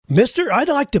Mister, I'd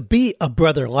like to be a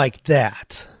brother like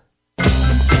that.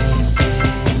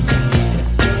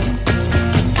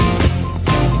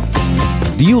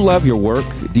 Do you love your work?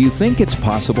 Do you think it's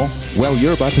possible? Well,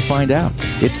 you're about to find out.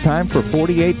 It's time for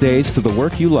 48 Days to the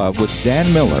Work You Love with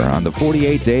Dan Miller on the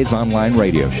 48 Days Online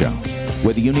Radio Show.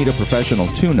 Whether you need a professional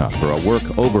tune-up or a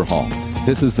work overhaul,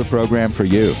 this is the program for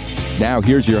you. Now,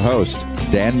 here's your host,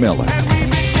 Dan Miller.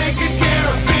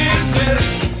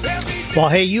 Well,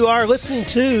 hey, you are listening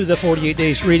to the 48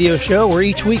 Days Radio Show, where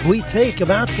each week we take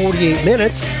about 48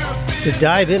 minutes to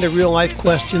dive into real-life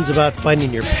questions about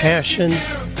finding your passion,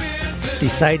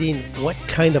 deciding what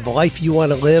kind of life you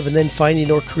want to live, and then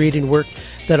finding or creating work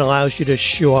that allows you to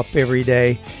show up every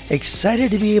day.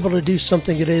 Excited to be able to do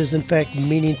something that is, in fact,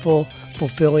 meaningful,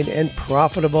 fulfilling, and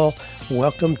profitable.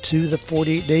 Welcome to the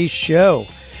 48 Days Show.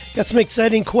 Got some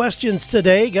exciting questions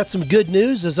today. Got some good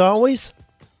news, as always.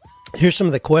 Here's some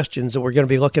of the questions that we're going to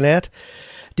be looking at.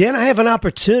 Dan, I have an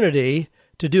opportunity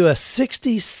to do a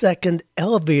 60-second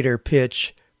elevator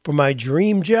pitch for my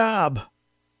dream job.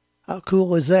 How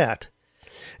cool is that?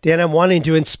 Dan, I'm wanting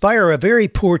to inspire a very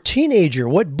poor teenager.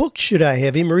 What book should I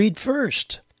have him read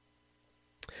first?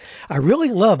 I really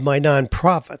love my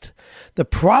nonprofit. The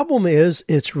problem is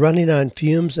it's running on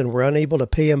fumes and we're unable to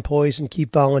pay employees and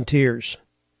keep volunteers.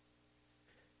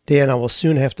 Dan, I will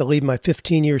soon have to leave my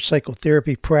 15-year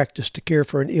psychotherapy practice to care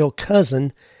for an ill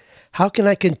cousin. How can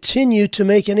I continue to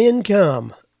make an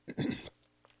income?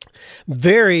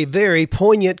 Very, very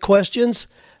poignant questions.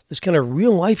 There's kind of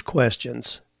real-life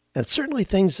questions. And certainly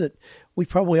things that we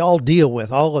probably all deal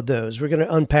with, all of those. We're going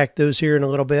to unpack those here in a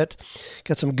little bit.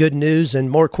 Got some good news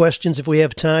and more questions if we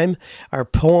have time. Our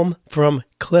poem from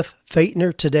Cliff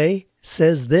Faitner today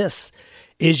says this: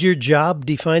 is your job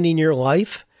defining your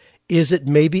life? Is it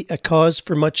maybe a cause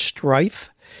for much strife?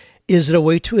 Is it a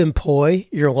way to employ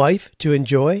your life to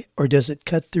enjoy, or does it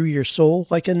cut through your soul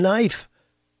like a knife?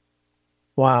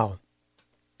 Wow.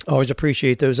 Always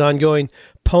appreciate those ongoing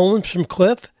poems from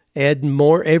Cliff. Add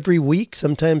more every week,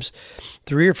 sometimes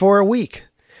 3 or 4 a week.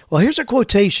 Well, here's a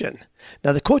quotation.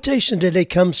 Now, the quotation today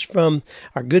comes from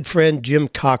our good friend Jim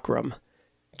Cockrum.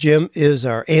 Jim is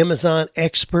our Amazon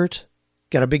expert.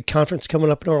 Got a big conference coming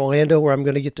up in Orlando where I'm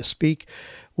going to get to speak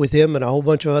with him and a whole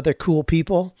bunch of other cool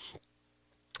people.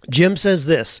 Jim says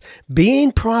this: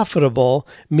 being profitable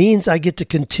means I get to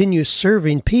continue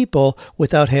serving people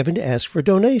without having to ask for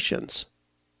donations.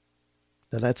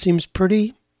 Now, that seems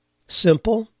pretty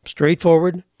simple,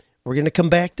 straightforward. We're going to come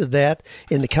back to that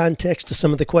in the context of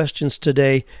some of the questions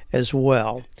today as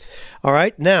well. All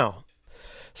right, now,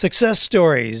 success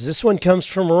stories. This one comes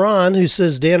from Ron, who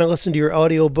says, Dan, I listened to your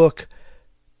audiobook,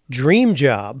 Dream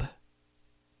Job,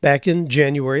 back in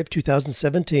January of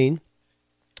 2017.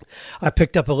 I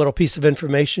picked up a little piece of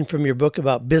information from your book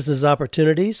about business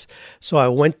opportunities. So I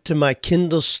went to my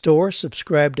Kindle store,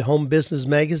 subscribed to Home Business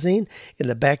Magazine. In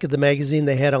the back of the magazine,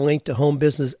 they had a link to Home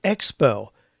Business Expo.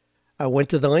 I went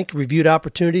to the link, reviewed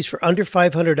opportunities for under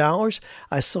 $500.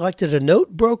 I selected a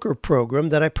note broker program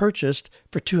that I purchased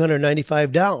for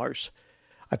 $295.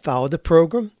 I followed the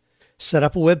program, set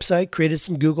up a website, created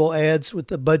some Google ads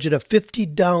with a budget of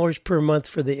 $50 per month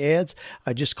for the ads.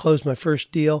 I just closed my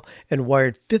first deal and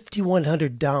wired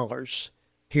 $5,100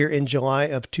 here in July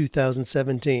of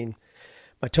 2017.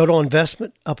 My total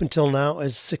investment up until now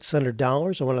is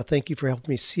 $600. I want to thank you for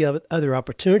helping me see other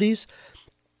opportunities.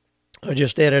 I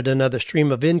just added another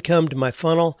stream of income to my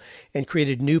funnel and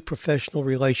created new professional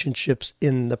relationships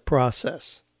in the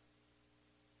process.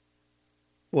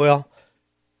 Well,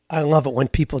 I love it when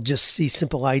people just see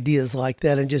simple ideas like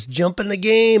that and just jump in the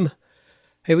game.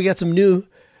 Hey, we got some new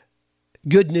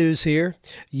good news here.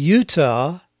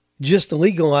 Utah just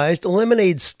legalized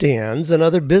lemonade stands and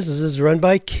other businesses run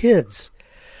by kids.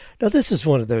 Now, this is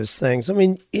one of those things. I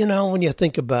mean, you know, when you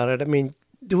think about it, I mean,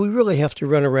 do we really have to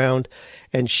run around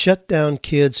and shut down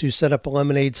kids who set up a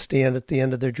lemonade stand at the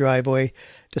end of their driveway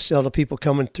to sell to people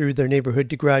coming through their neighborhood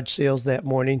to garage sales that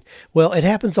morning? Well, it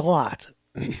happens a lot.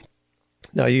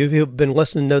 Now, you've been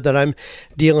listening to know that I'm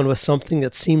dealing with something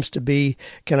that seems to be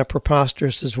kind of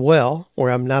preposterous as well,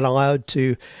 where I'm not allowed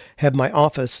to have my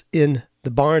office in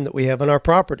the barn that we have on our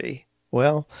property.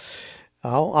 Well,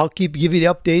 I'll keep giving you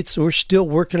the updates. We're still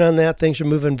working on that. Things are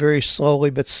moving very slowly,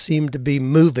 but seem to be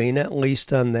moving at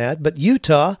least on that. But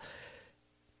Utah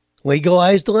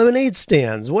legalized lemonade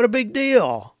stands. What a big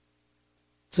deal.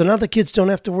 So now the kids don't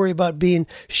have to worry about being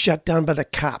shut down by the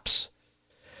cops.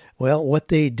 Well, what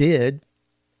they did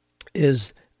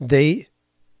is they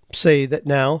say that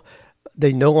now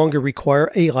they no longer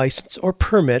require a license or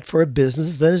permit for a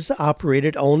business that is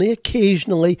operated only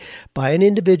occasionally by an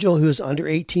individual who is under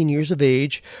 18 years of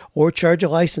age, or charge a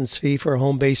license fee for a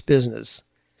home-based business.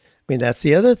 I mean, that's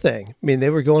the other thing. I mean, they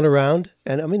were going around,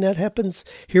 and I mean, that happens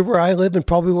here where I live and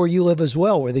probably where you live as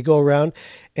well, where they go around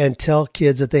and tell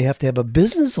kids that they have to have a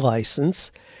business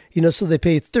license, so they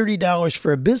pay $30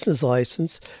 for a business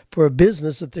license for a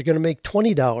business that they're going to make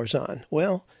 $20 on.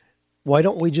 Well, why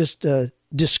don't we just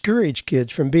discourage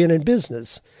kids from being in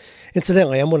business?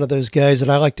 Incidentally, I'm one of those guys that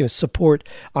I like to support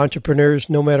entrepreneurs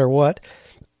no matter what.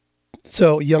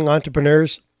 So young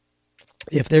entrepreneurs,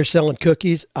 if they're selling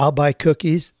cookies, I'll buy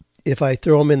cookies. If I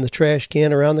throw them in the trash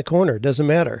can around the corner, it doesn't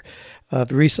matter.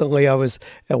 Recently, I was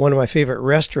at one of my favorite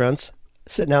restaurants,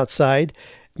 sitting outside,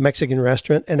 Mexican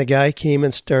restaurant, and a guy came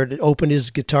and opened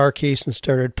his guitar case and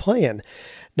started playing.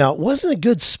 Now, it wasn't a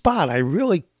good spot. I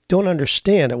really don't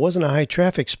understand. It wasn't a high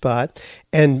traffic spot,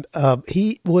 and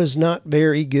he was not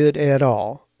very good at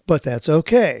all, but that's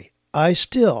okay. I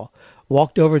still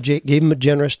walked over, gave him a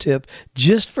generous tip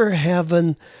just for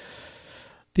having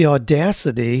the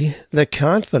audacity, the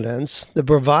confidence, the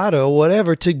bravado,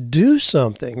 whatever, to do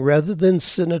something rather than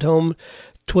sitting at home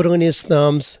twiddling his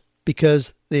thumbs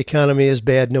because the economy is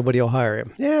bad, nobody will hire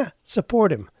him. Yeah,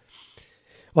 support him.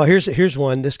 Well, here's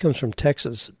one. This comes from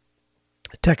Texas.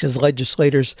 Texas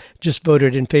legislators just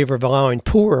voted in favor of allowing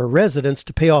poorer residents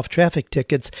to pay off traffic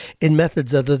tickets in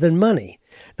methods other than money.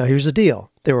 Now, here's the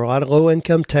deal. There were a lot of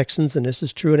low-income Texans, and this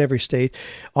is true in every state,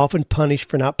 often punished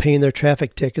for not paying their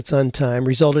traffic tickets on time,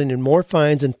 resulting in more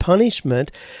fines and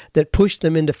punishment that push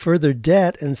them into further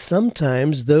debt, and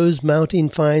sometimes those mounting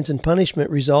fines and punishment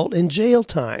result in jail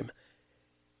time.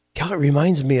 God, it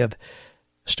reminds me of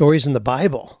stories in the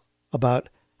Bible about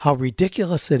how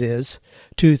ridiculous it is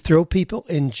to throw people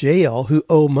in jail who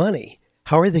owe money.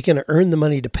 How are they going to earn the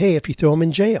money to pay if you throw them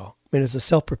in jail? I mean, it's a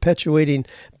self-perpetuating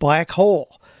black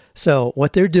hole. So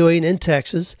what they're doing in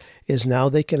Texas is now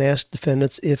they can ask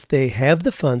defendants if they have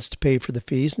the funds to pay for the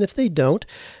fees. And if they don't,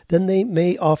 then they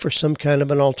may offer some kind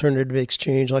of an alternative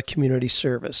exchange like community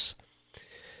service.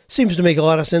 Seems to make a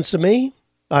lot of sense to me.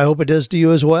 I hope it does to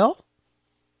you as well.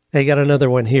 Hey, got another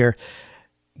one here.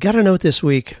 Got a note this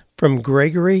week from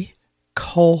Gregory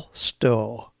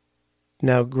Colstow.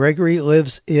 Now, Gregory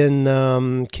lives in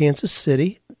Kansas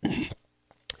City,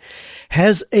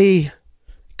 has a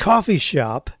coffee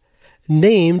shop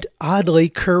named Oddly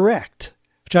Correct,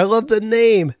 which I love the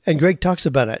name, and Greg talks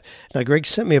about it. Now, Greg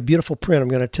sent me a beautiful print I'm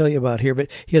going to tell you about here, but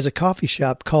he has a coffee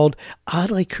shop called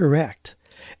Oddly Correct,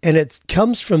 and it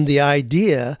comes from the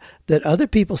idea that other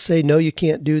people say, no, you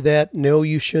can't do that, no,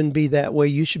 you shouldn't be that way,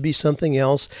 you should be something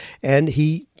else, and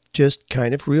he just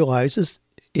kind of realizes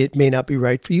it may not be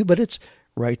right for you, but it's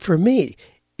right for me.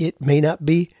 It may not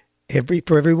be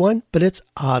for everyone, but it's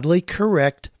oddly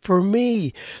correct for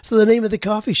me. So the name of the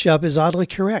coffee shop is Oddly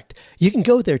Correct. You can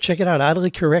go there, check it out,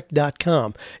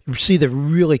 oddlycorrect.com. You see the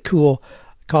really cool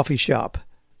coffee shop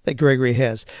that Gregory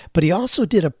has. But he also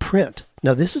did a print.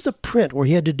 Now, this is a print where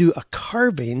he had to do a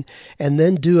carving and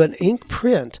then do an ink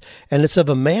print. And it's of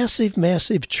a massive,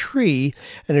 massive tree.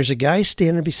 And there's a guy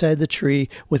standing beside the tree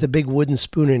with a big wooden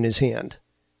spoon in his hand.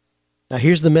 Now,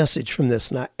 here's the message from this,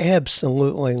 and I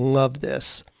absolutely love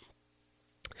this.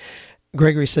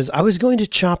 Gregory says, I was going to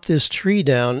chop this tree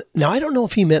down. Now, I don't know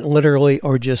if he meant literally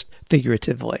or just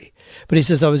figuratively, but he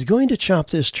says, I was going to chop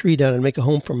this tree down and make a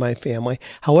home for my family.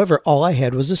 However, all I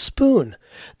had was a spoon.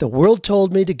 The world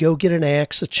told me to go get an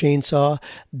axe, a chainsaw.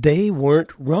 They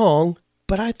weren't wrong,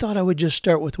 but I thought I would just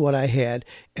start with what I had,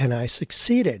 and I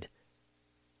succeeded.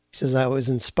 He says, I was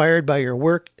inspired by your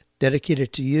work,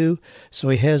 dedicated to you. So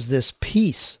he has this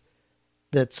piece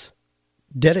that's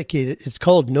dedicated. It's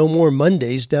called No More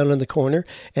Mondays down in the corner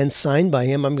and signed by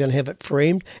him. I'm going to have it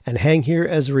framed and hang here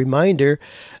as a reminder.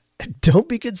 Don't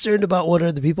be concerned about what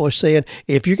other people are saying.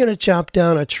 If you're going to chop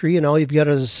down a tree and all you've got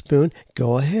is a spoon,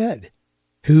 go ahead.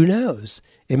 Who knows?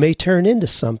 It may turn into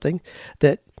something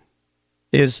that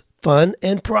is fun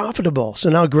and profitable. So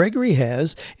now Gregory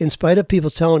has, in spite of people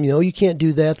telling him, you can't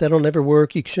do that, that'll never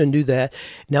work, you shouldn't do that.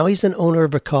 Now he's an owner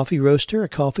of a coffee roaster, a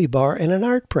coffee bar, and an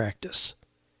art practice.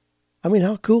 I mean,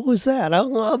 how cool is that? I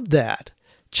love that.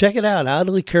 Check it out,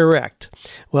 Oddly Correct.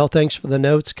 Well, thanks for the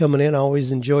notes coming in. I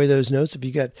always enjoy those notes. If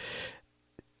you got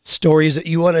stories that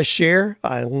you want to share,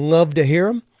 I love to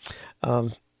hear them.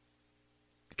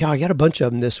 God, I got a bunch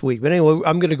of them this week. But anyway,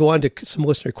 I'm going to go on to some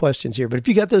listener questions here. But if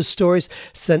you got those stories,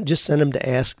 just send them to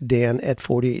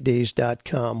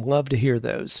AskDan@48days.com. Love to hear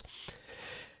those.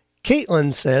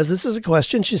 Caitlin says, this is a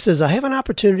question. She says, I have an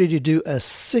opportunity to do a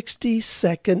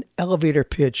 60-second elevator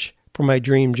pitch for my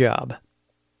dream job.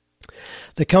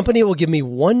 The company will give me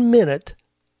 1 minute.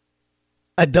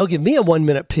 They'll give me a 1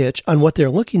 minute pitch on what they're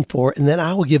looking for, and then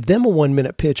I will give them a 1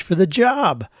 minute pitch for the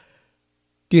job.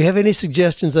 Do you have any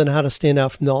suggestions on how to stand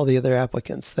out from all the other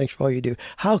applicants? Thanks for all you do.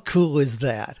 How cool is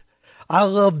that? I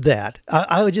love that.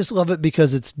 I would just love it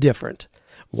because it's different.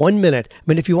 1 minute. I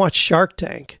mean, if you watch Shark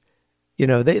Tank, you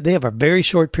know, they have a very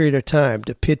short period of time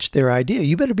to pitch their idea.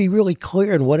 You better be really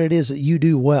clear on what it is that you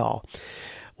do well.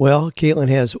 Well, Caitlin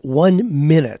has 1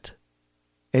 minute,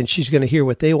 and she's going to hear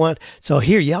what they want. So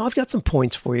here, I've got some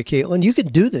points for you, Caitlin. You can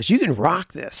do this. You can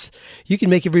rock this. You can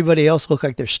make everybody else look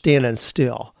like they're standing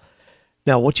still.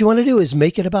 Now, what you want to do is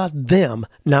make it about them,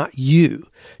 not you.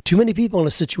 Too many people in a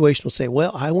situation will say,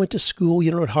 well, I went to school,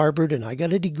 at Harvard, and I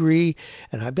got a degree,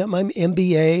 and I've got my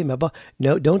MBA.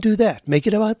 No, don't do that. Make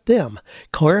it about them.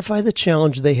 Clarify the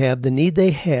challenge they have, the need they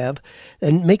have,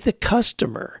 and make the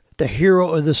customer the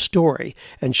hero of the story,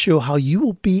 and show how you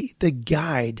will be the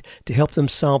guide to help them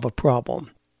solve a problem.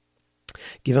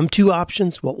 Give them two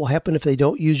options, what will happen if they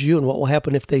don't use you and what will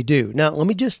happen if they do. Now, let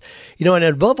me just, and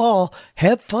above all,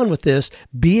 have fun with this.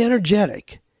 Be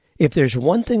energetic. If there's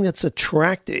one thing that's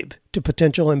attractive to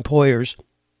potential employers,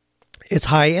 it's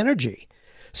high energy.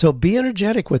 So be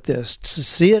energetic with this.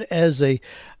 See it as a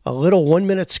little 1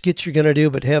 minute skit you're going to do,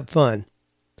 but have fun.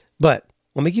 But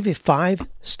let me give you 5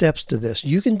 steps to this.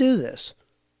 You can do this.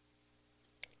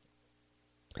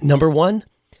 Number 1,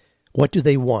 what do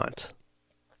they want?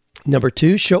 Number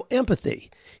 2, show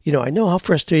empathy. I know how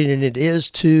frustrating it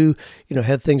is to,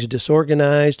 have things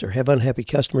disorganized or have unhappy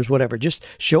customers, whatever. Just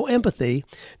show empathy.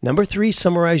 Number 3,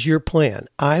 summarize your plan.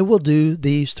 I will do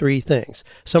these 3 things.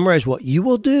 Summarize what you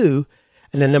will do.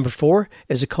 And then number 4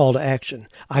 is a call to action.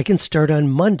 I can start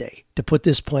on Monday to put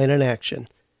this plan in action.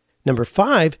 Number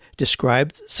 5,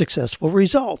 describe successful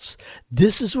results.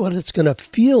 This is what it's going to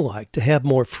feel like to have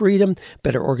more freedom,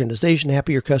 better organization,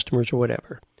 happier customers, or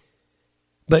whatever.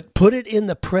 But put it in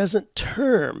the present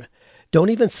term. Don't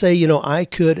even say, I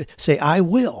could. Say, I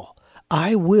will.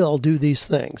 I will do these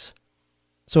things.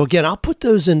 So again, I'll put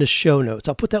those into show notes.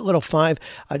 I'll put that little 5.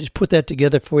 I just put that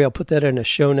together for you. I'll put that in the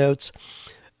show notes.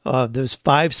 Those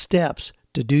 5 steps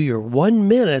to do your 1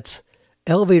 minute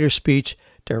elevator speech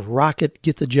to rock it,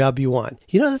 get the job you want.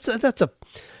 That's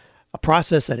a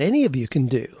process that any of you can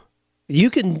do. You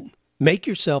can make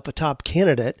yourself a top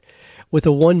candidate with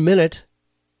a 1 minute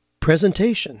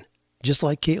presentation, just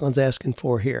like Caitlin's asking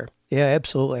for here. Yeah,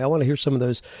 absolutely. I want to hear some of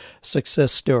those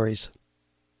success stories.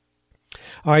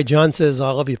 All right, John says, I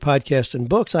love your podcast and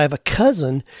books. I have a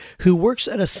cousin who works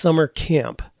at a summer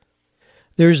camp.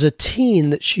 There's a teen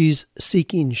that she's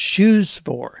seeking shoes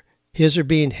for. His are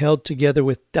being held together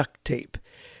with duct tape.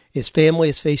 His family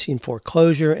is facing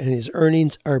foreclosure, and his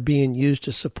earnings are being used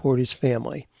to support his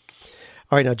family.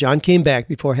 All right, now John came back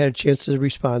before I had a chance to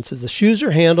respond. Says, the shoes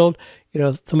are handled.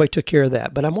 Somebody took care of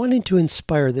that. But I'm wanting to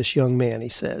inspire this young man, he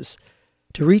says,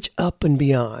 to reach up and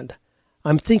beyond.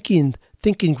 I'm thinking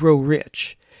Think and Grow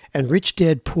Rich and Rich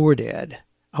Dad, Poor Dad.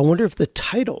 I wonder if the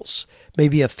titles may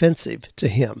be offensive to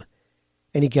him.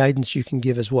 Any guidance you can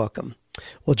give is welcome.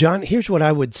 Well, John, here's what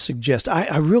I would suggest.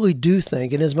 I really do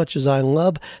think, and as much as I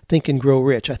love Think and Grow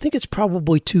Rich, I think it's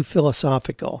probably too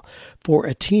philosophical for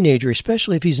a teenager,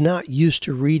 especially if he's not used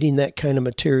to reading that kind of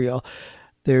material.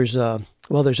 There's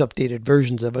updated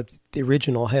versions of it. The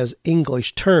original has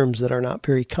English terms that are not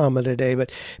very common today,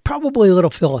 but probably a little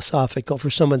philosophical for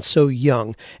someone so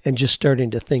young and just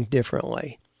starting to think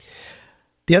differently.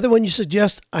 The other one you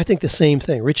suggest, I think the same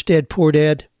thing. Rich Dad, Poor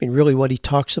Dad. Really what he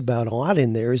talks about a lot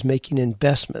in there is making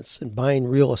investments and buying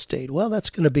real estate. Well,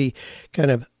 that's going to be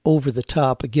kind of over the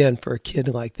top again for a kid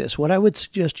like this. What I would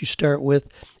suggest you start with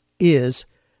is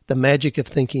The Magic of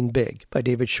Thinking Big by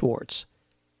David Schwartz.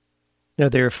 Now,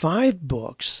 there are 5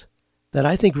 books that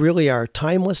I think really are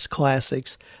timeless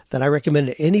classics that I recommend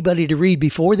to anybody to read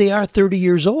before they are 30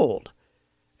 years old.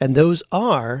 And those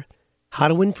are How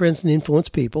to Win Friends and Influence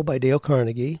People by Dale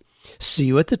Carnegie, See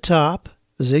You at the Top,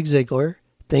 Zig Ziglar,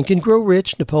 Think and Grow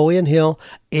Rich, Napoleon Hill,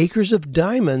 Acres of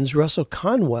Diamonds, Russell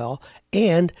Conwell,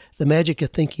 and The Magic of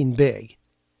Thinking Big.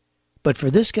 But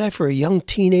for this guy, for a young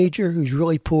teenager who's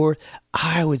really poor,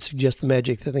 I would suggest The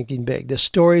Magic of Thinking Big. The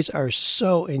stories are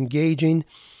so engaging.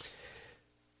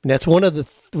 And that's one of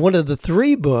the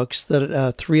 3 books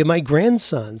that 3 of my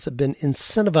grandsons have been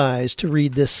incentivized to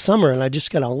read this summer. And I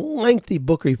just got a lengthy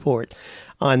book report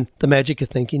on The Magic of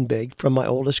Thinking Big from my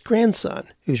oldest grandson,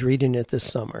 who's reading it this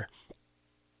summer.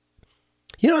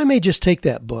 I may just take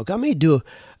that book. I may do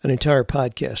an entire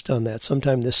podcast on that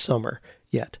sometime this summer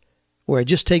yet, where I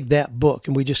just take that book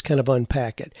and we just kind of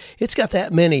unpack it. It's got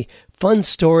that many fun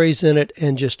stories in it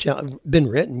and just been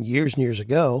written years and years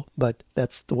ago, but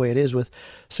that's the way it is with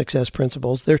success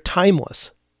principles. They're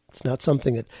timeless. It's not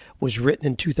something that was written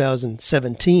in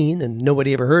 2017 and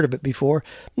nobody ever heard of it before.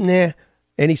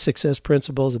 Any success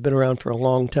principles have been around for a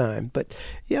long time. But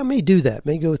yeah, I may do that.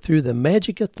 May go through the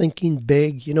magic of thinking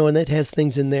big, and that has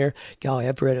things in there. Golly,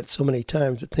 I've read it so many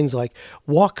times, but things like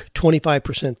walk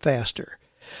 25% faster.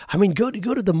 I mean, go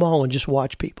to the mall and just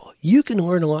watch people. You can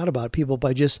learn a lot about people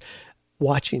by just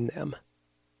watching them,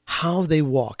 how they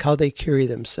walk, how they carry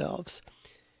themselves.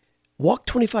 Walk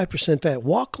 25% fast.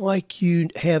 Walk like you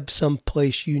have some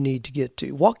place you need to get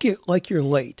to. Walk like you're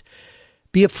late.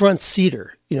 Be a front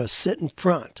seater. Sit in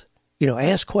front.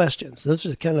 Ask questions. Those are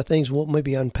the kind of things we'll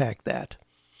maybe unpack that.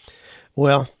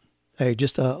 Well, hey,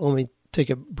 just let me take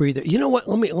a breather. You know what?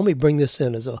 Let me bring this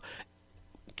in as a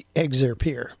excerpt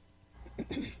here.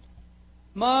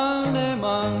 Monday,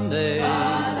 Monday,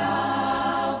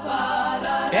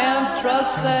 can't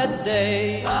trust that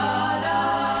day.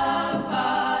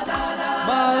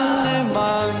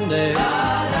 Monday, it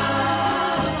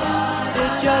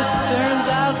just turns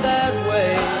out that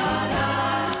way.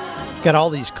 Got all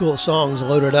these cool songs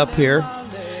loaded up here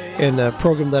in the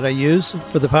program that I use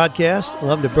for the podcast.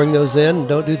 Love to bring those in.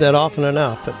 Don't do that often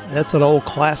enough, but that's an old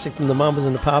classic from the Mamas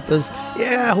and the Papas.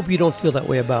 Yeah, I hope you don't feel that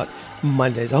way about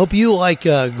Mondays. I hope you, like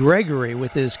Gregory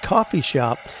with his coffee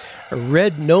shop,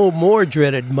 read no more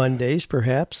dreaded Mondays,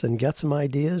 perhaps, and got some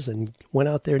ideas and went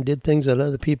out there and did things that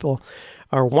other people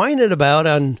are whining about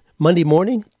on Monday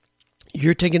morning.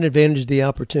 You're taking advantage of the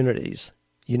opportunities.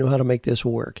 You know how to make this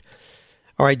work.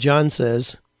 All right, John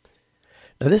says,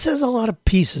 now this has a lot of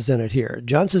pieces in it here.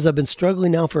 John says, I've been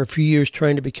struggling now for a few years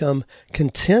trying to become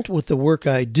content with the work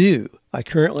I do. I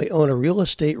currently own a real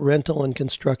estate rental and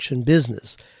construction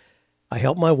business. I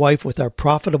help my wife with our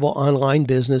profitable online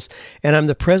business, and I'm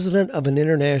the president of an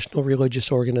international religious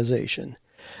organization.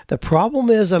 The problem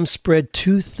is I'm spread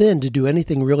too thin to do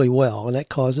anything really well, and that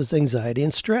causes anxiety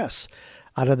and stress.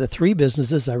 Out of the three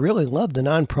businesses, I really love the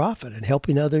nonprofit and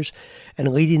helping others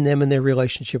and leading them in their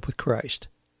relationship with Christ.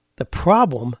 The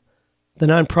problem, the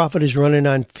nonprofit is running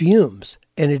on fumes,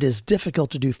 and it is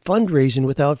difficult to do fundraising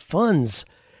without funds.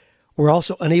 We're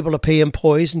also unable to pay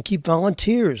employees and keep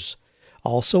volunteers.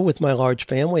 Also, with my large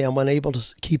family, I'm unable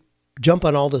to jump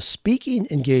on all the speaking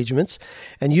engagements,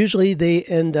 and usually they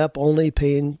end up only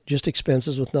paying just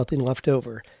expenses with nothing left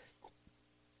over.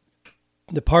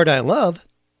 The part I love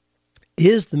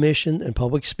is the mission and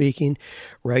public speaking,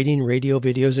 writing, radio,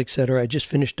 videos, etc. I just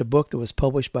finished a book that was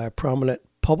published by a prominent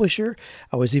publisher.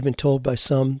 I was even told by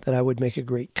some that I would make a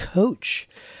great coach.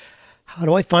 How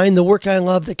do I find the work I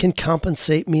love that can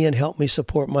compensate me and help me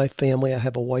support my family? I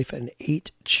have a wife and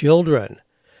 8 children.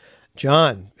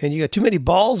 John, man, you got too many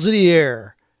balls in the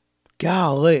air.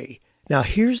 Golly. Now,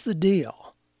 here's the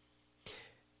deal.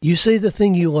 You say the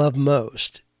thing you love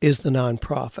most is the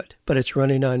nonprofit, but it's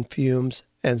running on fumes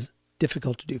and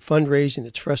difficult to do fundraising.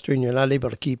 It's frustrating. You're not able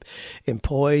to keep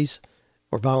employees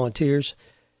or volunteers.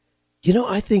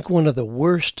 I think one of the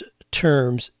worst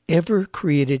terms ever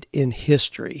created in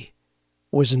history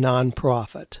was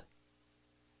nonprofit.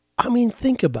 I mean,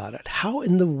 think about it. How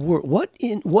in the world,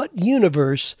 what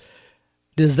universe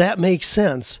does that make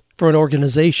sense for an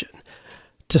organization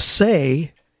to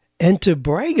say and to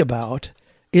brag about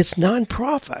it's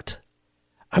nonprofit?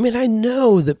 I mean, I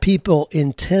know that people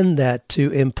intend that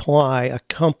to imply a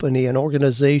company, an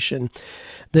organization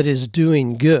that is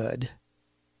doing good.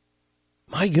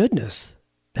 My goodness,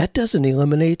 that doesn't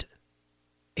eliminate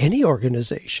any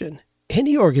organization.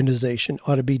 Any organization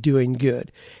ought to be doing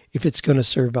good if it's going to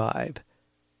survive.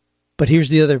 But here's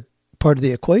the other part of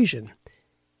the equation.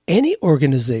 Any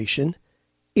organization,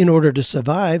 in order to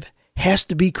survive, has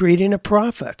to be creating a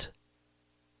profit.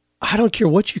 I don't care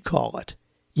what you call it.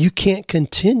 You can't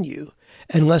continue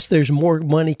unless there's more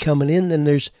money coming in than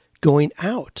there's going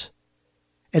out.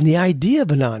 And the idea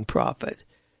of a nonprofit,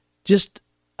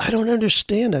 I don't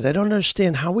understand it. I don't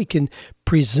understand how we can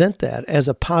present that as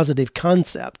a positive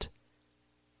concept.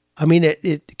 I mean,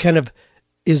 it kind of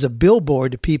is a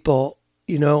billboard to people,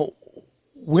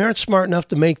 we aren't smart enough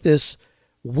to make this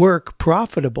work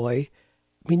profitably.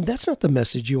 I mean, that's not the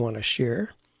message you want to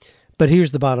share. But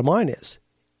here's the bottom line is,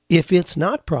 if it's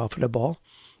not profitable,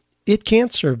 it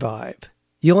can't survive.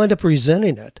 You'll end up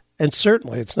resenting it. And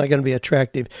certainly it's not going to be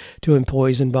attractive to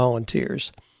employees and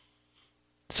volunteers.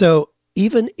 So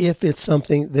even if it's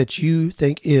something that you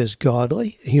think is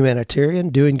godly, humanitarian,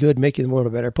 doing good, making the world a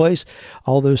better place,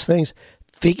 all those things,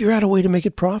 figure out a way to make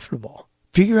it profitable.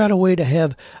 Figure out a way to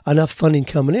have enough funding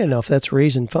coming in. Now, if that's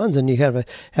raising funds, then you have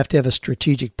to have a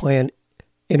strategic plan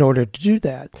in order to do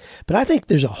that. But I think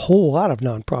there's a whole lot of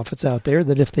nonprofits out there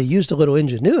that if they used a little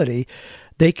ingenuity,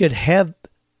 they could have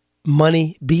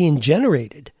money being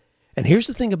generated. And here's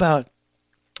the thing about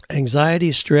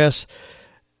anxiety, stress,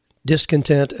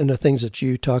 discontent, and the things that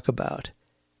you talk about.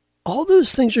 All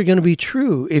those things are going to be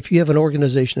true if you have an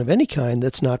organization of any kind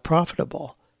that's not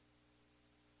profitable.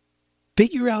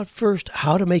 Figure out first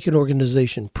how to make an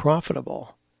organization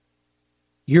profitable.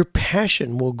 Your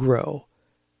passion will grow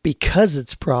because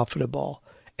it's profitable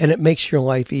and it makes your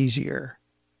life easier.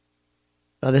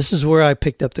 Now, this is where I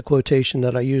picked up the quotation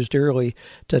that I used early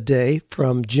today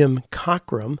from Jim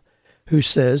Cockrum, who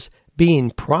says, being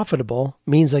profitable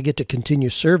means I get to continue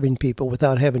serving people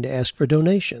without having to ask for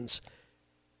donations.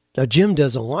 Now, Jim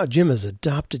does a lot. Jim has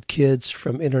adopted kids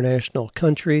from international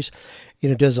countries,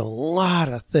 does a lot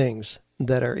of things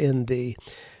that are in the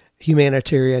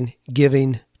humanitarian,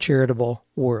 giving, charitable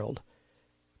world.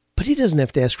 But he doesn't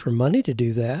have to ask for money to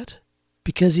do that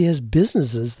because he has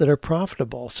businesses that are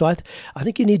profitable. So I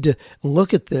think you need to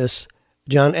look at this,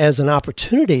 John, as an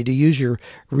opportunity to use your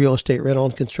real estate rental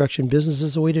and construction business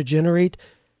as a way to generate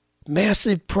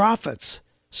massive profits.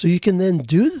 So you can then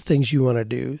do the things you want to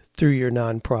do through your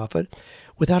nonprofit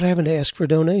without having to ask for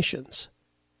donations.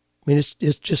 I mean, it's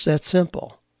just that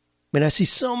simple. I mean, I see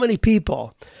so many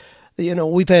people.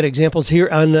 We've had examples here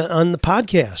on the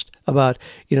podcast about,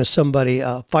 somebody,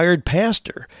 a fired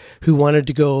pastor who wanted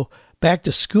to go back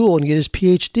to school and get his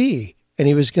PhD. And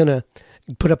he was going to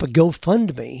put up a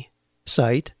GoFundMe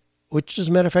site, which, as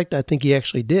a matter of fact, I think he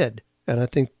actually did. And I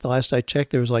think the last I checked,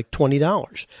 there was like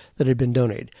 $20 that had been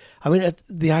donated. I mean,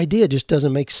 the idea just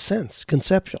doesn't make sense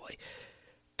conceptually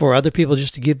for other people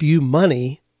just to give you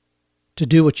money to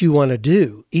do what you want to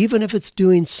do, even if it's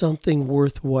doing something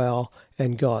worthwhile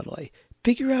and godly.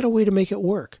 Figure out a way to make it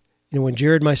work. When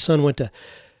Jared, my son, went to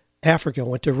Africa,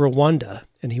 went to Rwanda,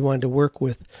 and he wanted to work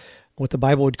with what the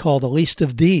Bible would call the least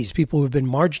of these, people who have been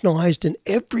marginalized in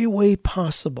every way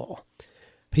possible.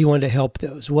 He wanted to help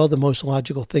those. Well, the most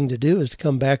logical thing to do is to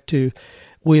come back to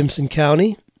Williamson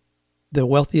County, the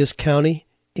wealthiest county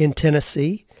in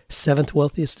Tennessee, 7th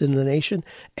wealthiest in the nation,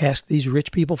 ask these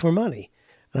rich people for money.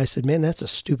 And I said, man, that's a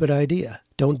stupid idea.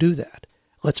 Don't do that.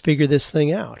 Let's figure this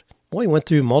thing out. Well, he went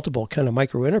through multiple kind of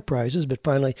micro enterprises, but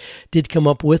finally did come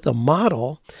up with a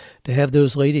model to have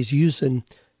those ladies using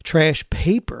trash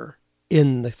paper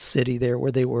in the city there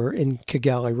where they were in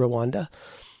Kigali, Rwanda,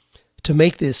 to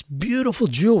make this beautiful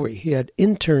jewelry. He had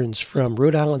interns from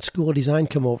Rhode Island School of Design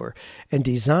come over and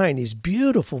design these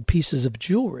beautiful pieces of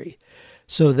jewelry.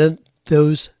 So then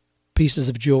those pieces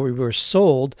of jewelry were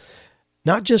sold,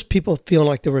 not just people feeling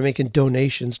like they were making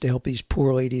donations to help these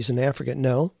poor ladies in Africa.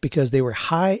 No, because they were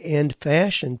high-end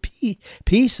fashion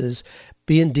pieces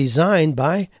being designed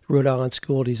by Rhode Island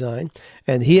School of Design.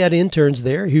 And he had interns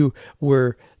there who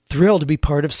were thrilled to be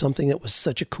part of something that was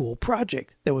such a cool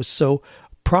project, that was so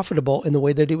profitable in the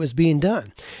way that it was being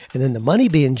done. And then the money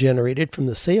being generated from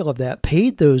the sale of that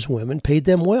paid those women, paid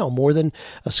them well, more than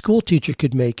a school teacher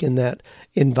could make in that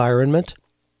environment,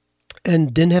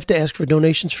 and didn't have to ask for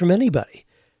donations from anybody.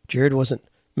 Jared wasn't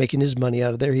making his money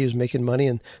out of there. He was making money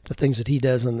in the things that he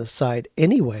does on the side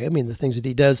anyway. I mean, the things that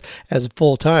he does as a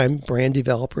full-time brand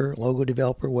developer, logo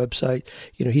developer, website,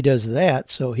 he does that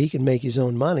so he can make his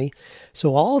own money.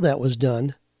 So all of that was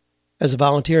done as a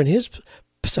volunteer on his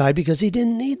side because he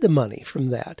didn't need the money from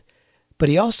that. But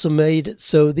he also made it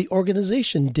so the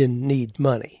organization didn't need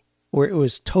money, where it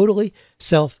was totally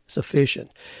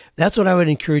self-sufficient. That's what I would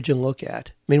encourage you to look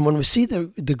at. I mean, when we see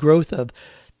the growth of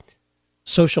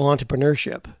social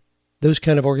entrepreneurship, those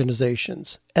kind of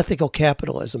organizations, ethical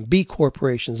capitalism, B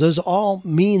corporations, those all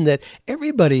mean that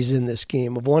everybody's in this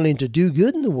game of wanting to do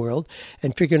good in the world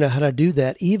and figuring out how to do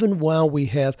that even while we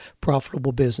have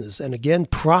profitable business. And again,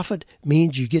 profit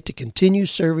means you get to continue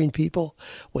serving people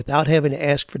without having to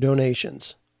ask for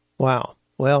donations. Wow.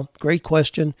 Well, great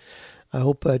question. I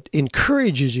hope it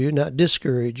encourages you, not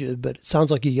discourages you, but it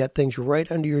sounds like you got things right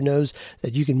under your nose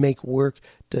that you can make work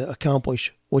to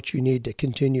accomplish what you need to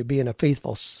continue being a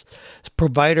faithful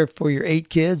provider for your 8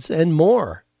 kids and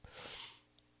more.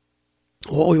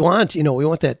 What we want, we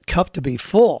want that cup to be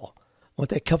full. I want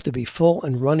that cup to be full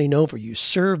and running over. You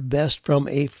serve best from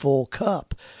a full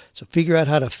cup. So figure out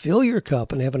how to fill your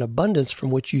cup and have an abundance from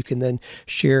which you can then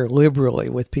share liberally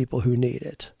with people who need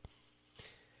it.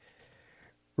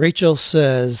 Rachel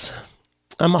says,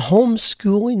 I'm a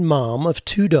homeschooling mom of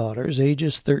 2 daughters,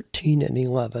 ages 13 and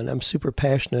 11. I'm super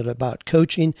passionate about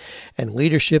coaching and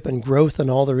leadership and growth and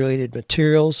all the related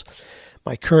materials.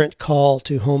 My current call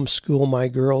to homeschool my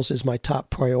girls is my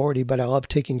top priority, but I love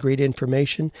taking great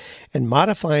information and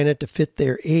modifying it to fit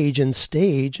their age and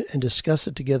stage and discuss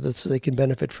it together so they can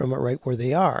benefit from it right where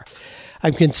they are.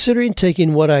 I'm considering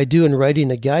taking what I do and writing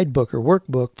a guidebook or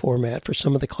workbook format for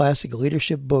some of the classic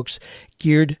leadership books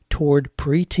geared toward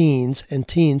preteens and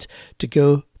teens to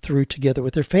go through together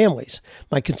with their families.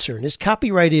 My concern is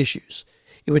copyright issues.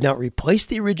 It would not replace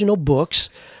the original books,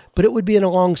 but it would be an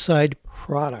alongside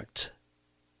product.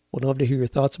 Would love to hear your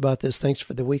thoughts about this. Thanks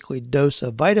for the weekly dose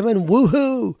of vitamin.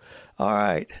 Woohoo! All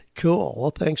right, cool.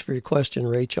 Well, thanks for your question,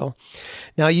 Rachel.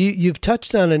 Now, you've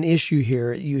touched on an issue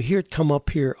here. You hear it come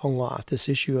up here a lot, this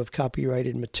issue of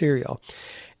copyrighted material.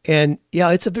 And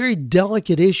yeah, it's a very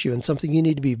delicate issue and something you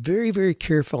need to be very, very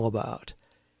careful about.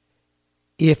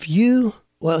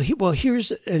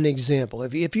 Here's an example.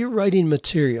 If you're writing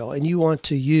material and you want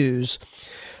to use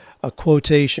a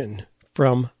quotation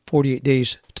from 48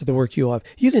 Days to the Work You Love,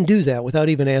 you can do that without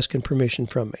even asking permission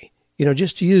from me.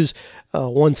 Just use a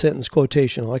one-sentence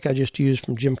quotation like I just used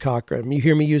from Jim Cochran. You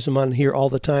hear me use them on here all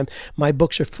the time. My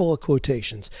books are full of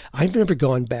quotations. I've never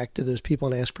gone back to those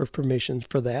people and asked for permission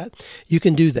for that. You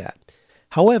can do that.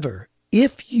 However,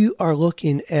 if you are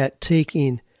looking at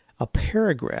taking a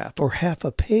paragraph or half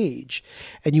a page,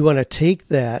 and you want to take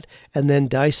that and then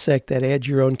dissect that, add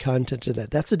your own content to that,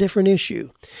 that's a different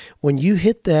issue. When you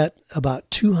hit that about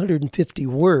 250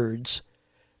 words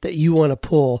that you want to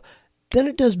pull, then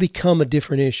it does become a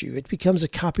different issue. It becomes a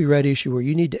copyright issue where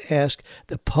you need to ask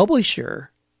the publisher,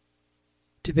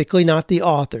 typically not the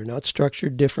author, not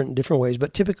structured different ways,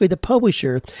 but typically the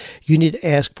publisher, you need to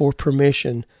ask for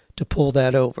permission to pull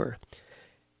that over.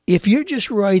 If you're just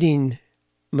writing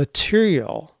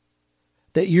material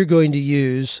that you're going to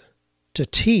use to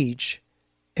teach,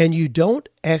 and you don't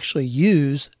actually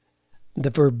use the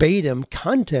verbatim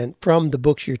content from the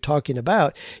books you're talking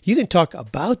about, you can talk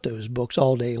about those books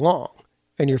all day long,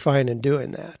 and you're fine in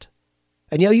doing that.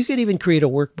 And you could even create a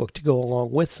workbook to go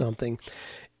along with something,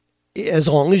 as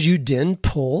long as you didn't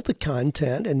pull the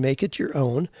content and make it your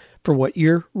own for what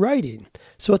you're writing.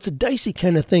 So it's a dicey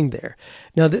kind of thing there.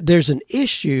 Now, there's an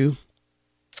issue.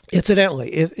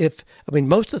 Incidentally,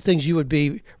 most of the things you would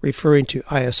be referring to,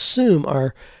 I assume,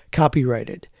 are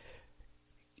copyrighted.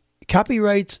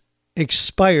 Copyrights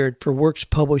expired for works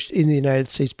published in the United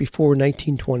States before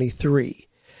 1923.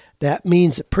 That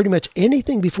means that pretty much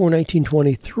anything before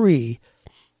 1923,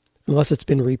 unless it's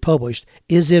been republished,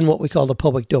 is in what we call the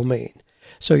public domain.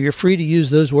 So you're free to use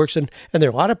those works. And there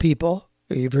are a lot of people,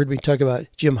 you've heard me talk about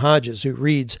Jim Hodges, who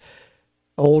reads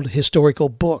old historical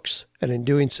books, and in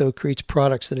doing so creates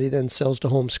products that he then sells to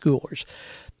homeschoolers.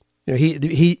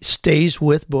 He stays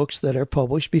with books that are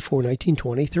published before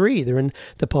 1923. They're in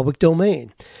the public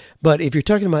domain. But if you're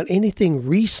talking about anything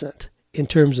recent in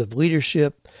terms of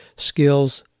leadership,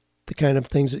 skills, the kind of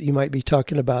things that you might be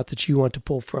talking about that you want to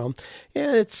pull from,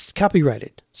 it's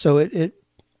copyrighted. So it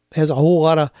has a whole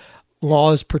lot of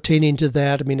laws pertaining to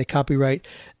that. The copyright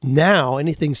now,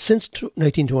 anything since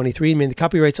 1923, the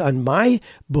copyrights on my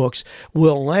books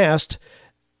will last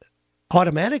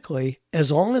automatically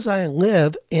as long as I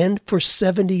live and for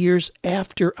 70 years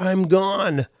after I'm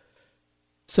gone.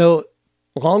 So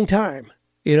long time,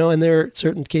 and there are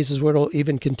certain cases where it'll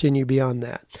even continue beyond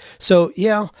that. So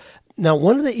now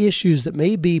one of the issues that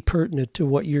may be pertinent to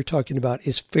what you're talking about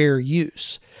is fair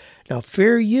use. Now,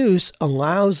 fair use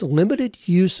allows limited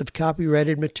use of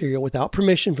copyrighted material without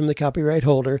permission from the copyright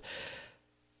holder.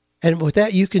 And with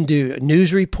that, you can do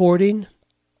news reporting.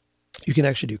 You can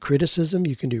actually do criticism.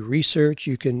 You can do research.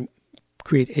 You can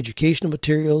create educational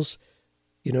materials.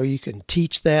 You can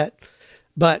teach that.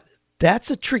 But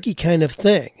that's a tricky kind of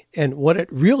thing. And what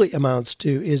it really amounts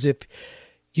to is if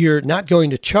you're not going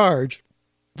to charge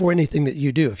for anything that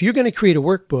you do. If you're going to create a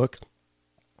workbook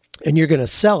and you're going to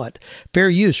sell it, fair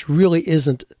use really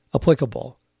isn't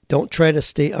applicable. Don't try to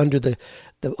stay under the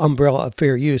umbrella of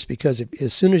fair use, because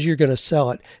as soon as you're going to sell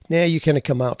it, now you kind of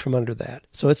come out from under that.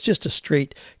 So it's just a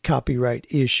straight copyright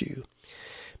issue.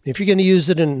 If you're going to use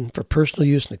it for personal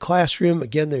use in the classroom,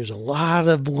 again, there's a lot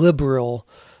of liberality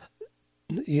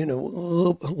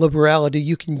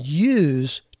you can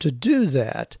use to do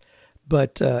that.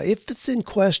 But if it's in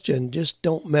question, just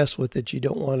don't mess with it. You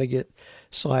don't want to get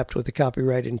slapped with a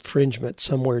copyright infringement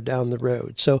somewhere down the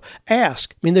road. So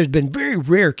ask. There's been very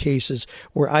rare cases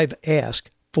where I've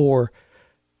asked for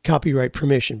copyright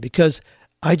permission, because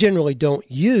I generally don't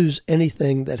use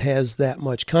anything that has that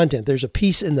much content. There's a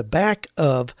piece in the back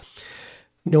of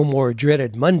No More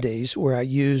Dreaded Mondays where I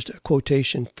used a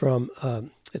quotation from,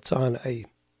 it's on a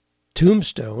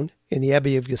tombstone in the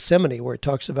Abbey of Gethsemane, where it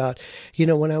talks about,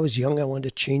 when I was young, I wanted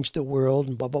to change the world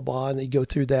and blah, blah, blah. And they go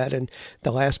through that. And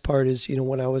the last part is,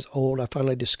 when I was old, I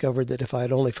finally discovered that if I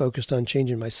had only focused on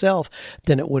changing myself,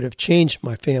 then it would have changed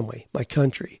my family, my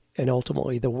country, and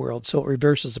ultimately the world. So it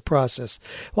reverses the process.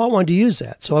 Well, I wanted to use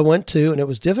that. So I went to, and it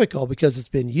was difficult because it's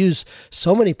been used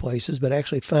so many places, but I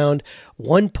actually found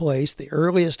one place, the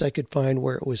earliest I could find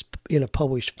where it was in a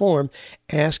published form,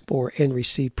 asked for and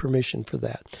received permission for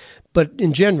that. But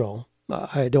in general,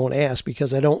 I don't ask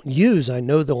because I know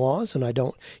the laws, and I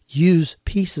don't use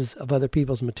pieces of other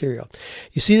people's material.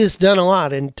 You see this done a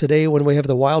lot. And today when we have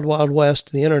the wild, wild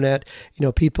west, the internet,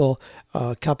 people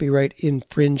copyright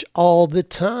infringe all the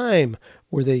time,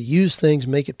 where they use things,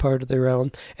 make it part of their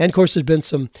own. And of course, there's been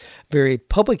some very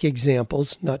public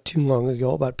examples not too long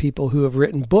ago about people who have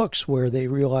written books where they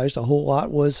realized a whole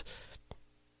lot was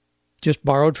just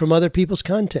borrowed from other people's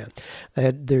content.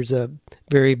 There's a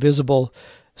very visible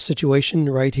situation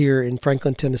right here in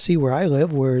Franklin, Tennessee, where I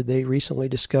live, where they recently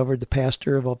discovered the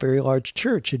pastor of a very large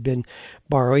church had been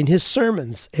borrowing his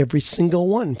sermons, every single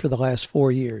one, for the last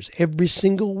 4 years. Every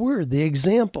single word, the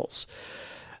examples.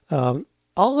 All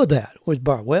of that was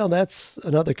borrowed. Well, that's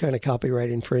another kind of copyright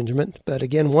infringement. But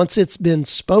again, once it's been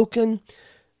spoken,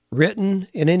 written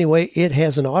in any way, it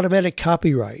has an automatic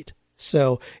copyright.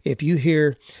 So if you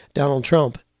hear Donald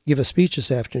Trump give a speech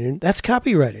this afternoon, that's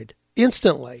copyrighted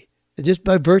instantly, just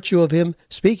by virtue of him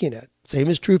speaking it. Same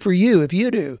is true for you if you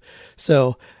do.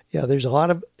 So, there's a lot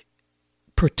of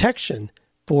protection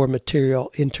for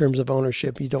material in terms of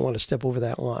ownership. You don't want to step over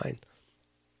that line.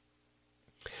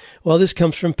 Well, this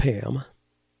comes from Pam.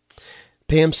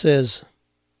 Pam says,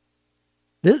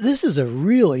 this is a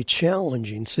really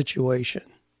challenging situation.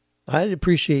 I'd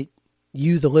appreciate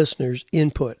you, the listeners'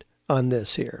 input on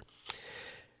this here.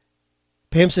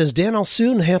 Pam says, Dan, I'll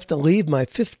soon have to leave my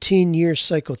 15-year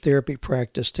psychotherapy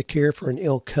practice to care for an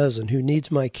ill cousin who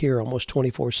needs my care almost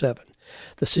 24/7.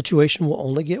 The situation will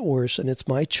only get worse, and it's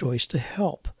my choice to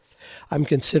help. I'm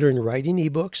considering writing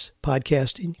ebooks,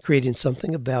 podcasting, creating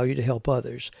something of value to help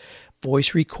others.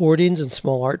 Voice recordings and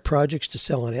small art projects to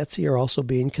sell on Etsy are also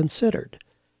being considered.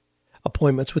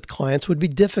 Appointments with clients would be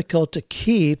difficult to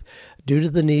keep due to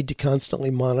the need to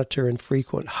constantly monitor and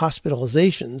frequent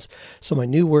hospitalizations, so my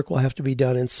new work will have to be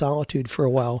done in solitude for a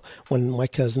while when my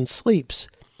cousin sleeps.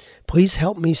 Please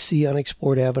help me see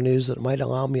unexplored avenues that might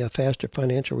allow me a faster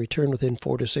financial return within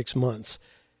 4 to 6 months.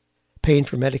 Paying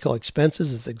for medical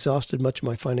expenses has exhausted much of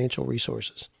my financial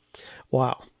resources.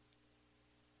 Wow.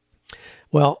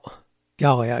 Well,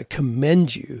 golly, I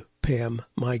commend you, Pam.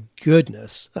 My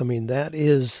goodness. I mean, that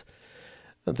is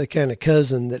the kind of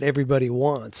cousin that everybody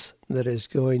wants, that is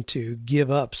going to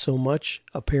give up so much,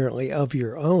 apparently, of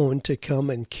your own to come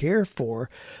and care for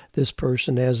this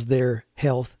person as their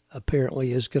health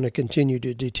apparently is going to continue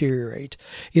to deteriorate.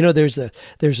 There's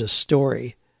a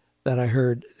story that I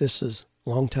heard, this is a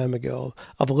long time ago,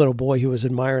 of a little boy who was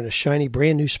admiring a shiny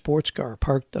brand new sports car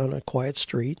parked on a quiet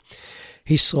street.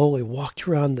 He slowly walked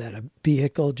around that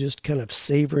vehicle, just kind of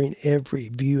savoring every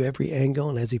view, every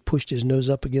angle. And as he pushed his nose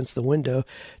up against the window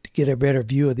to get a better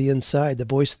view of the inside, the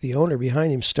voice of the owner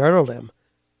behind him startled him.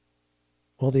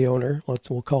 Well, the owner,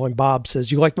 we'll call him Bob,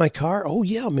 says, "You like my car?" "Oh,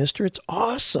 yeah, mister, it's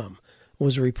awesome,"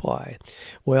 was the reply.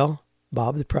 Well,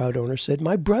 Bob, the proud owner, said,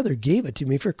 "My brother gave it to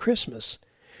me for Christmas."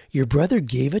 "Your brother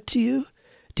gave it to you?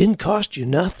 Didn't cost you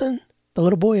nothing?" the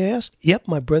little boy asked. "Yep,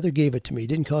 my brother gave it to me.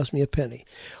 Didn't cost me a penny."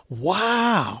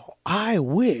 "Wow, I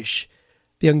wish,"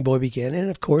 the young boy began. And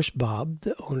of course, Bob,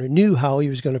 the owner, knew how he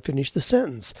was going to finish the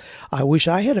sentence. "I wish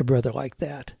I had a brother like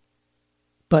that."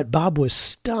 But Bob was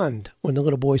stunned when the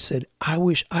little boy said, "I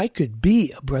wish I could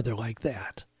be a brother like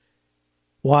that."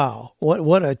 Wow,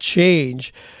 what a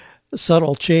change, a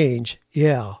subtle change.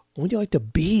 Yeah. Would you like to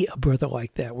be a brother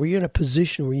like that? Were you in a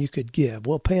position where you could give?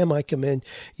 Well, Pam, I commend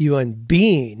you on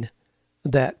being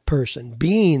that person,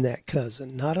 being that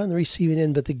cousin, not on the receiving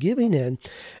end, but the giving end,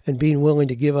 and being willing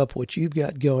to give up what you've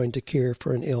got going to care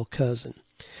for an ill cousin.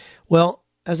 Well,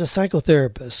 as a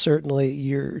psychotherapist, certainly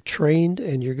you're trained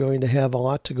and you're going to have a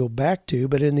lot to go back to,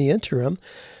 but in the interim,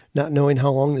 not knowing how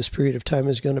long this period of time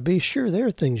is going to be, sure, there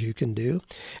are things you can do.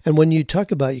 And when you talk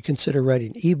about, you consider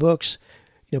writing ebooks,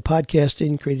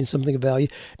 podcasting, creating something of value.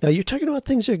 Now, you're talking about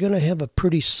things that are going to have a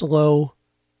pretty slow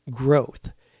growth.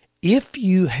 If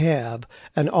you have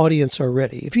an audience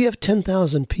already, if you have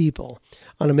 10,000 people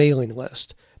on a mailing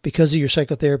list, because of your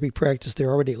psychotherapy practice,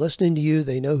 they're already listening to you,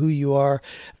 they know who you are,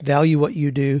 value what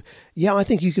you do, yeah, I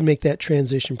think you can make that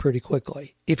transition pretty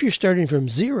quickly. If you're starting from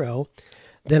zero,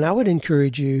 then I would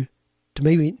encourage you to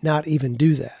maybe not even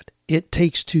do that. It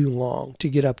takes too long to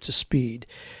get up to speed.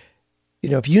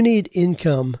 If you need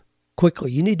income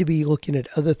quickly. You need to be looking at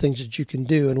other things that you can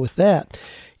do. And with that,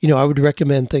 I would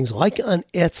recommend things like on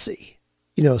Etsy,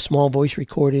 small voice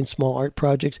recording, small art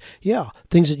projects. Yeah,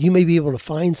 things that you may be able to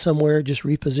find somewhere, just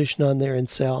reposition on there and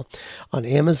sell. On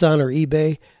Amazon or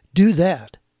eBay, do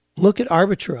that. Look at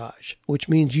arbitrage, which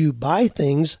means you buy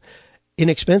things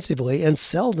inexpensively and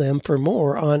sell them for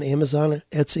more on Amazon,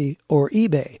 Etsy, or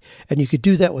eBay. And you could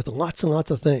do that with lots and lots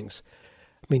of things.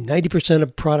 90%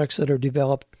 of products that are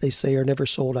developed, they say, are never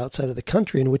sold outside of the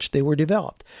country in which they were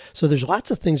developed. So there's lots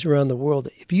of things around the world.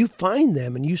 If you find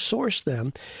them and you source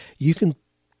them, you can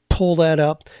pull that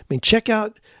up. Check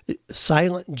out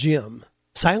Silent Jim.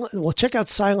 Check out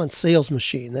Silent Sales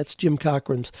Machine. That's Jim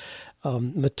Cochran's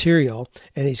material,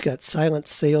 and he's got Silent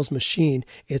Sales Machine.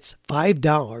 It's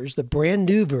 $5. The brand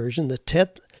new version, the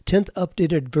 10th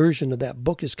updated version of that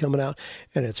book is coming out,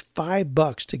 and it's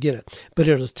 $5 to get it. But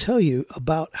it'll tell you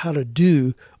about how to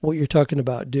do what you're talking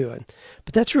about doing.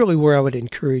 But that's really where I would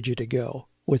encourage you to go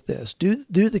with this. Do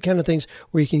the kind of things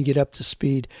where you can get up to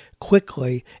speed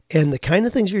quickly, and the kind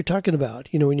of things you're talking about.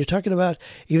 When you're talking about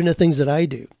even the things that I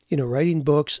do, writing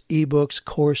books, ebooks,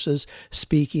 courses,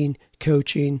 speaking,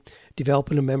 coaching,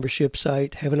 developing a membership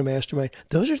site, having a mastermind,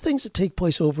 those are things that take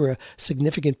place over a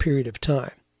significant period of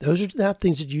time. Those are not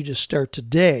things that you just start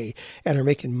today and are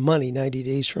making money 90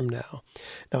 days from now.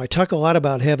 Now, I talk a lot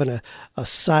about having a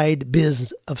side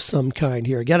business of some kind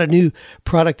here. I got a new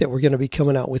product that we're going to be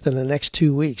coming out within the next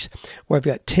 2 weeks, where I've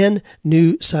got 10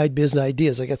 new side business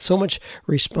ideas. I got so much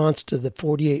response to the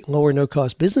 48 lower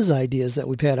no-cost business ideas that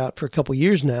we've had out for a couple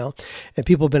years now, and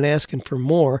people have been asking for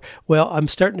more. Well, I'm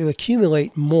starting to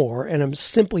accumulate more, and I'm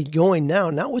simply going now,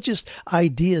 not with just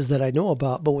ideas that I know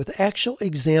about, but with actual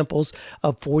examples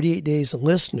of 48 Days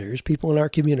listeners, people in our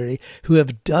community who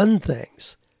have done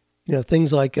things.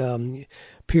 Things like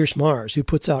Pierce Mars, who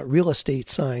puts out real estate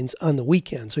signs on the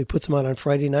weekend. So he puts them out on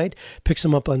Friday night, picks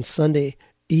them up on Sunday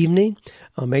evening,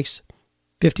 makes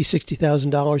 $50,000,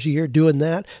 $60,000 a year doing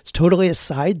that. It's totally a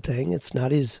side thing. It's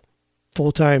not his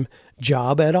full-time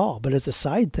job at all, but it's a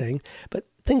side thing. But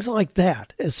things like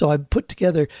that. And so I've put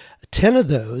together 10 of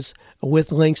those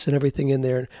with links and everything in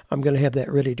there. I'm going to have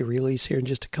that ready to release here in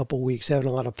just a couple weeks. Having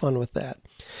a lot of fun with that.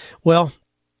 Well,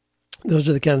 those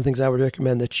are the kind of things I would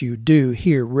recommend that you do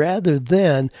here, rather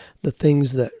than the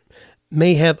things that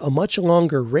may have a much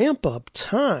longer ramp-up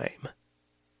time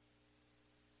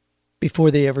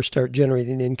before they ever start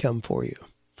generating income for you.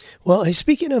 Well, hey,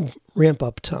 speaking of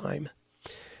ramp-up time,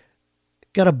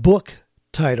 got a book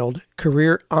titled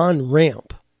Career on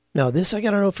Ramp. Now, this I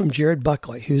got to know from Jared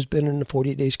Buckley, who's been in the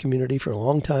 48 Days community for a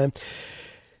long time.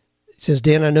 He says,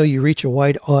 Dan, I know you reach a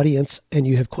wide audience and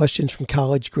you have questions from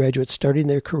college graduates starting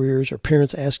their careers or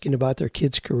parents asking about their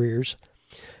kids' careers.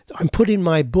 I'm putting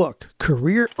my book,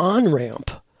 Career on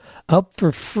Ramp, up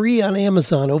for free on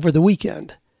Amazon over the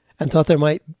weekend, and thought there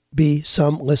might be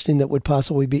some listening that would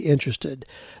possibly be interested.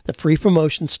 The free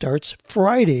promotion starts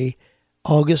Friday,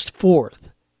 August 4th.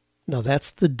 Now,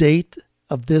 that's the date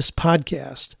of this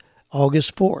podcast,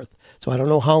 August 4th. So I don't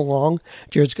know how long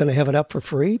Jared's going to have it up for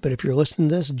free, but if you're listening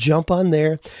to this, jump on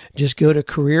there. Just go to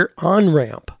Career On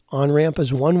Ramp. On Ramp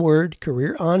is one word,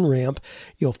 Career On Ramp.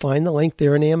 You'll find the link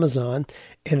there on Amazon,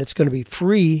 and it's going to be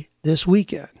free this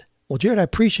weekend. Well, Jared, I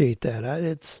appreciate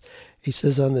that. He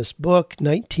says on this book,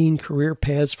 19 Career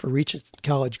Paths for Recent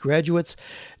College Graduates,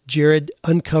 Jared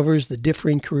uncovers the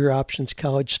differing career options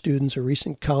college students or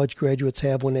recent college graduates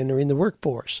have when entering the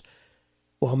workforce.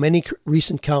 While many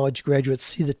recent college graduates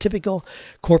see the typical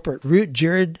corporate route,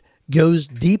 Jared goes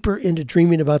deeper into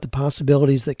dreaming about the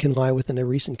possibilities that can lie within a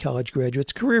recent college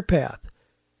graduate's career path.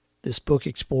 This book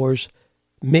explores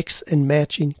mix and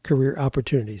matching career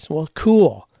opportunities. Well,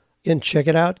 cool. Again, check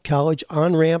it out. College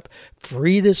On Ramp,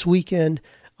 free this weekend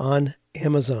on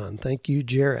Amazon. Thank you,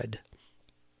 Jared.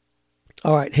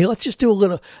 All right. Hey, let's just do a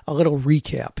little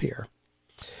recap here.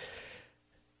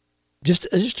 Just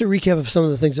a recap of some of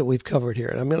the things that we've covered here.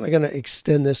 And I'm not going to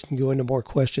extend this and go into more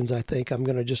questions, I think. I'm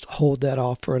going to just hold that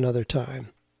off for another time.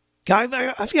 I've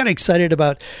got excited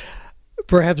about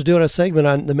perhaps doing a segment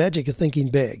on the magic of thinking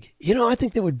big. I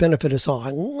think that would benefit us all.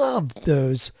 I love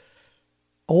those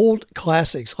old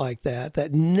classics like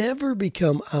that never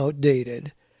become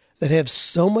outdated, that have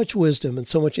so much wisdom and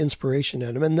so much inspiration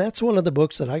in them. And that's one of the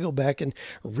books that I go back and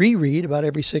reread about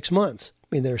every 6 months.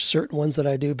 There are certain ones that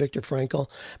I do. Viktor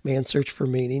Frankl, Man's Search for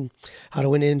Meaning, How to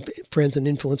Win Friends and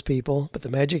Influence People. But The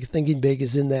Magic of Thinking Big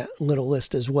is in that little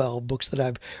list as well. Books that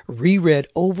I've reread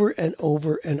over and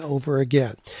over and over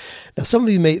again. Now, some of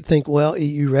you may think, well,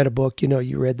 you read a book,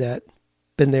 you read that,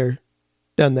 been there,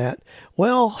 done that.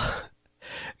 Well,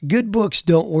 good books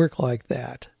don't work like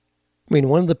that. I mean,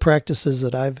 one of the practices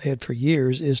that I've had for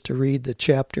years is to read the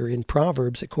chapter in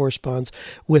Proverbs that corresponds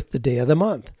with the day of the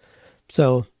month.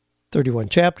 So 31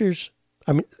 chapters.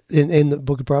 I mean, in the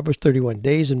book of Proverbs, 31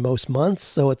 days in most months.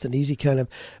 So it's an easy kind of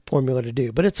formula to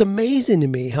do. But it's amazing to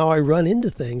me how I run into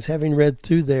things, having read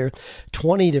through there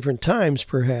 20 different times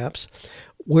perhaps,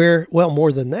 where, well,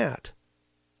 more than that,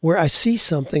 where I see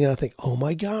something and I think, oh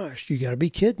my gosh, you got to be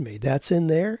kidding me. That's in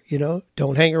there,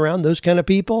 don't hang around those kind of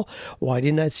people. Why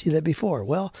didn't I see that before?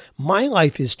 Well, my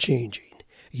life is changing.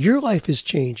 Your life is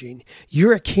changing.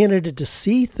 You're a candidate to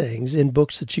see things in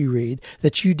books that you read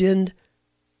that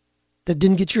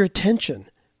didn't get your attention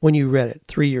when you read it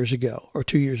 3 years ago or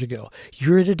 2 years ago.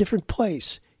 You're at a different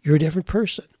place. You're a different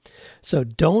person. So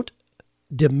don't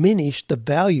diminish the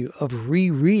value of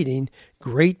rereading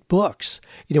great books.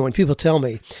 When people tell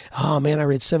me, oh man, I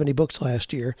read 70 books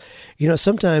last year,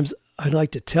 sometimes I'd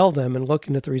like to tell them, and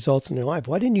looking at the results in their life,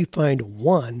 why didn't you find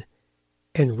one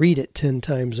and read it 10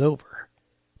 times over?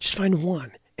 Just find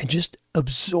one and just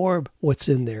absorb what's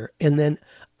in there and then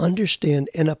understand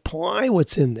and apply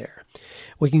what's in there.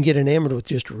 We can get enamored with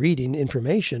just reading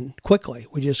information quickly.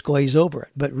 We just glaze over it.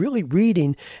 But really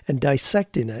reading and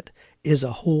dissecting it is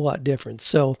a whole lot different.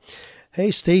 So,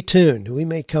 hey, stay tuned. We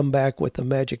may come back with the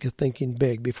magic of thinking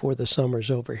big before the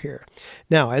summer's over here.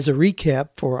 Now, as a recap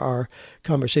for our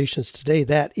conversations today,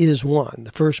 that is one.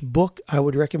 The first book I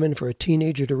would recommend for a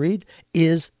teenager to read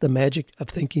is The Magic of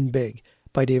Thinking Big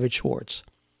by David Schwartz.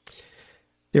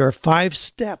 There are 5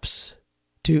 steps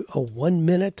to a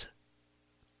 1-minute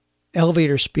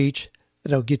elevator speech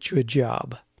that'll get you a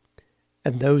job.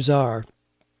 And those are: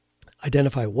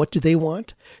 identify what do they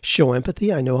want, show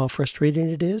empathy. I know how frustrating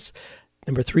it is.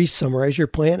 Number 3, summarize your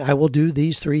plan. I will do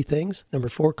these 3 things. Number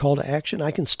 4, call to action.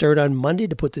 I can start on Monday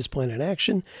to put this plan in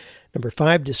action. Number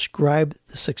 5, describe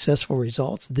the successful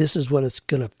results. This is what it's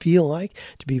going to feel like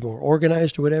to be more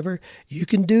organized or whatever. You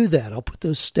can do that. I'll put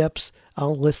those steps.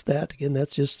 I'll list that. Again,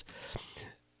 that's just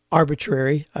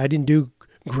arbitrary. I didn't do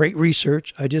great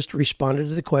research. I just responded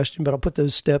to the question, but I'll put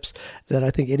those steps that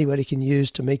I think anybody can use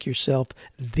to make yourself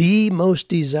the most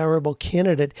desirable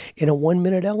candidate in a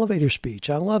 1-minute elevator speech.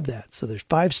 I love that. So there's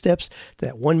 5 steps to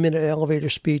that 1-minute elevator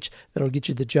speech that'll get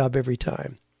you the job every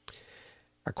time.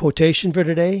 Our quotation for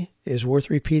today is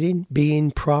worth repeating. Being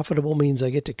profitable means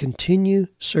I get to continue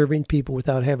serving people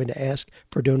without having to ask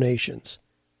for donations.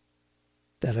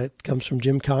 That comes from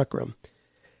Jim Cockrum.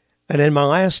 And then my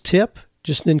last tip,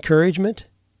 just an encouragement.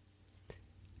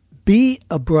 Be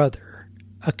a brother,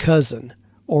 a cousin,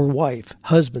 or wife,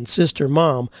 husband, sister,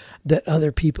 mom that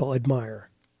other people admire.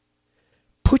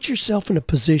 Put yourself in a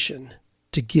position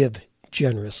to give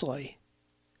generously.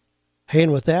 Hey,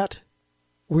 and with that,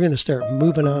 we're going to start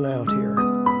moving on out here.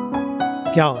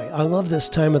 Golly, I love this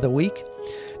time of the week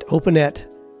to open that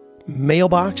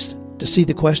mailbox to see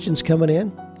the questions coming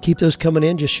in. Keep those coming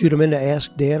in. Just shoot them in to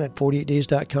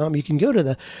AskDan@48days.com. You can go to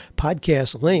the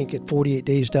podcast link at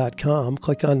 48days.com,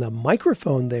 click on the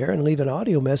microphone there and leave an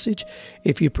audio message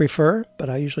if you prefer,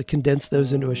 but I usually condense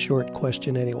those into a short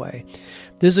question anyway.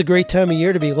 This is a great time of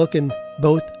year to be looking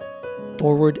both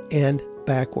forward and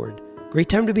backward. Great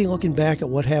time to be looking back at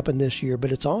what happened this year,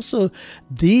 but it's also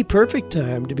the perfect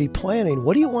time to be planning.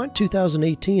 What do you want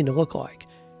 2018 to look like?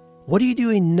 What are you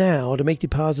doing now to make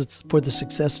deposits for the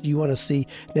success you want to see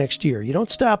next year? You don't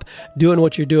stop doing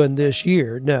what you're doing this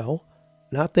year. No,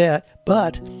 not that.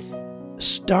 But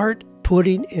start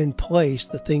putting in place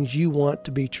the things you want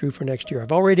to be true for next year.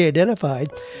 I've already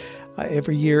identified,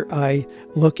 every year I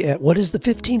look at what is the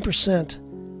 15%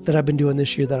 that I've been doing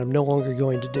this year that I'm no longer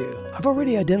going to do. I've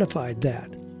already identified that.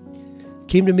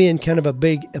 Came to me in kind of a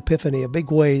big epiphany, a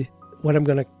big way, what I'm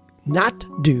going to not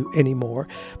do anymore.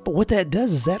 But what that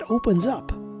does is that opens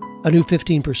up a new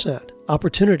 15%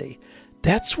 opportunity.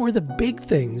 That's where the big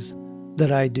things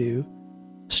that I do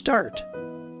start,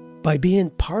 by being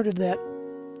part of that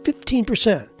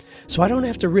 15%. So I don't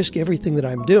have to risk everything that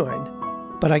I'm doing,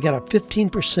 but I got a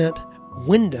 15%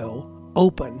 window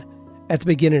open at the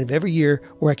beginning of every year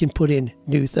where I can put in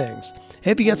new things.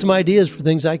 Hey, if you got some ideas for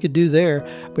things I could do there,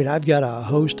 I've got a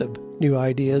host of new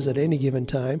ideas at any given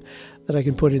time that I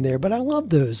can put in there, but I love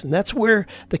those. And that's where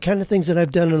the kind of things that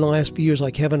I've done in the last few years,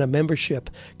 like having a membership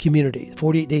community,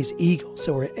 48 Days Eagles,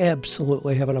 that we're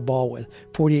absolutely having a ball with.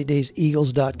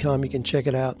 48dayseagles.com, you can check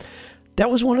it out.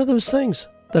 That was one of those things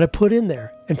that I put in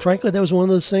there. And frankly, that was one of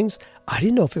those things I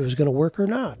didn't know if it was going to work or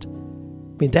not.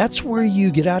 That's where you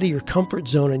get out of your comfort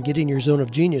zone and get in your zone of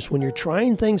genius, when you're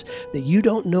trying things that you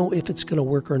don't know if it's going to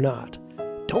work or not.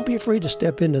 Don't be afraid to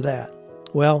step into that.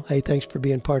 Well, hey, thanks for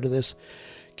being part of this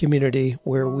community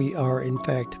where we are, in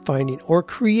fact, finding or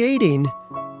creating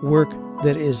work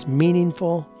that is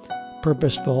meaningful,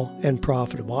 purposeful, and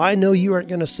profitable. I know you aren't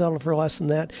going to settle for less than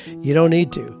that. You don't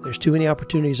need to. There's too many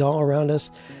opportunities all around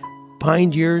us.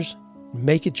 Find yours.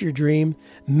 Make it your dream.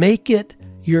 Make it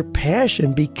your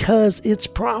passion because it's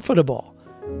profitable.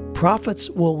 Profits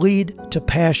will lead to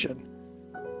passion.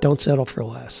 Don't settle for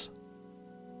less.